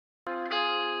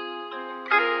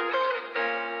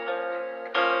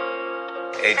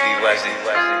AG, watch it.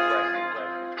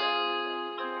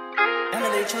 I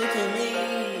know they choking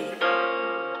me.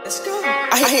 Let's go.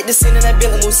 I hit the scene in that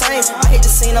building Musain. I hit the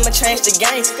scene, I'ma change the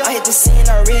game. I hit the scene,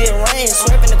 I rearrange.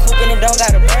 Swerving the coupe and it don't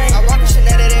got a brain. I walk in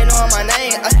Chanel, they know my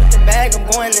name. I spit the bag, I'm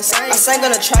going insane. I sang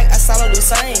on the track, I sound like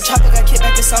Usain. Chopper got kicked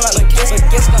back, it sound like Lakiss. But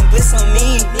guess gon' bliss on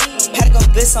me. Patty gon'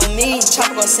 bliss on me.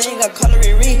 Chopper gon' sing, got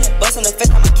colory read. Bust on the face,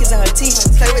 I'm kissing her teeth.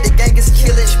 Play with the gang, it's a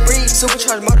killing spree.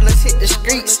 Supercharged motor, let's hit the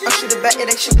streets. I shoot the back, yeah,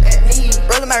 they shoot at me.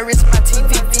 Rolling my wrist, my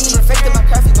TVV. Perfecting my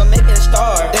craft, gon' make it a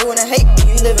star. They wanna hate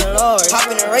me, you living large.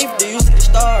 Hopping in rape, do you see the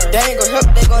stars? They ain't gon' help,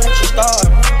 they gon' let you starve.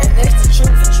 And that's the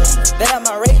truth. They out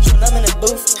my rage when I'm in the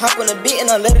booth. Hop on the beat and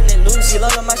I'm letting it loose. You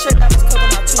love on my shirt, I just cover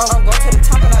my tooth. I'm going to the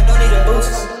top and I don't need a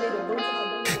boost.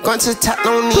 Going to the top,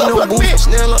 don't need no boost.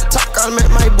 Snail up top, gotta make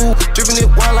my boo. Dripping it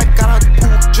wild like got out the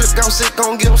pool. Drip gon' sick,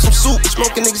 gon' give him some soup.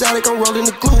 Smoking exotic, I'm rolling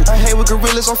the glue. I hang with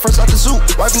gorillas, I'm first out the zoo.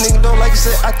 Wipe a nigga don't like it,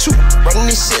 said I chew. Running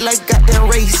this shit like goddamn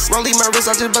race. Rolling my wrist,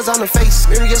 I just buzz on the face.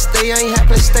 Maybe yesterday, I ain't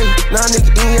happy to stay. Nah,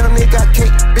 nigga, young nigga got cake.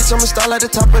 Bitch, I'm a star at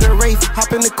the top of the rave. Hop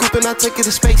in the coupe and I take it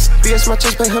to space. BS my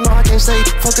chest, but hell no, I can't stay.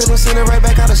 Fuck it and send it right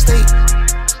back out of state.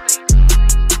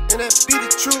 And that be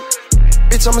the truth.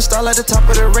 Bitch, I'm a star at the top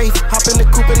of the rave. Hop in the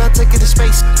coupe and I take it to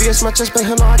space. BS my chest, but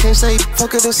hell no, I can't save.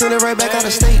 Fuck it and send it right back out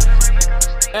of state.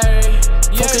 Hey,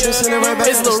 it's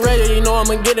Lil Ray, you know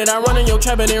I'ma get it. I run in your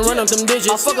trap and then run up them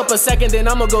digits. I fuck up a second, then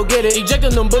I'ma go get it.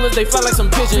 Ejecting them bullets, they fly like some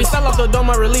pigeons. We style off the dome,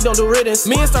 I really don't do riddance.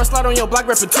 Me and Star slide on your block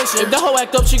repetition. If the hoe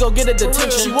act up, she go get a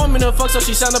detention. She want me to fuck, so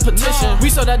she signed a petition. We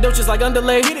saw that dope just like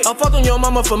underlay. I fucked on your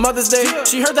mama for Mother's Day.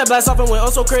 She heard that blast off and went oh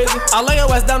so crazy. I lay your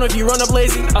ass down if you run up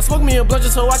lazy. I smoke me a blunt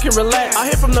just so I can relax. I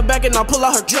hit from the back and I pull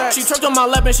out her trap. She twerked on my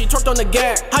lap and she twerked on the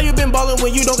gap. How you been ballin'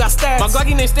 when you don't got stats? My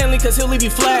Glocky named Stanley cause he'll leave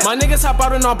you flat. My niggas hop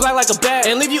out and all black like a bat.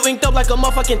 And leave you inked up like a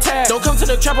motherfucking tag. Don't come to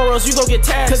the trap or else you gon' get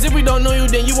tagged. Cause if we don't know you,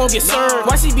 then you won't get served.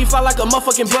 YCB fly like a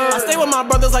motherfucking bird. I stay with my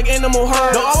brothers like animal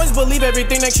herd. Don't always believe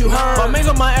everything that you heard. My man's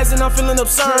on my ass and I'm feeling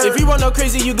absurd. If you run up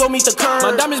crazy, you go meet the curb.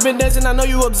 My diamonds been dancing, I know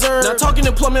you observe. Not talking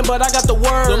to plumbing, but I got the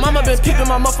word. Lil' mama been peeping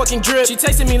my motherfucking drip. She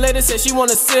texted me later, said she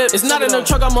wanna sip. It's not in the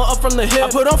truck, I'ma up from the hip. I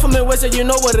put on from the west, so you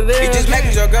know what it is. You just mad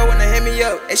cause your girl wanna hit me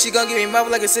up. And she gon' give me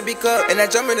mouth like a sippy cup. And I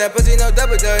jump in that pussy, no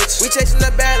double dutch. We chasing the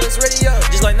bad, let's ready up.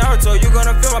 Just like Naruto, you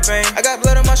gonna feel my pain. I got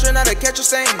blood on my shirt, not to catch a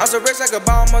stain. I'm so rich I could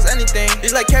buy almost anything.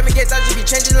 Just like Kevin Gates, I just be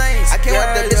changing lanes. I can't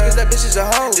wipe that bitch cause that bitch is a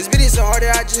hoe. This video so hard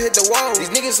that I just hit the wall.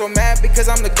 These niggas so mad because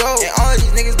I'm the GOAT. And all of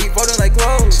these niggas be voting like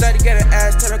clothes. Try to get an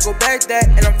ass, tell her go back that.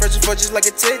 And I'm fresh for just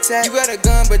like a tic tac. You got a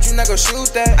gun but you not gon'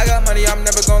 shoot that. I got money, I'm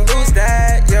never gon' lose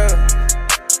that, yeah.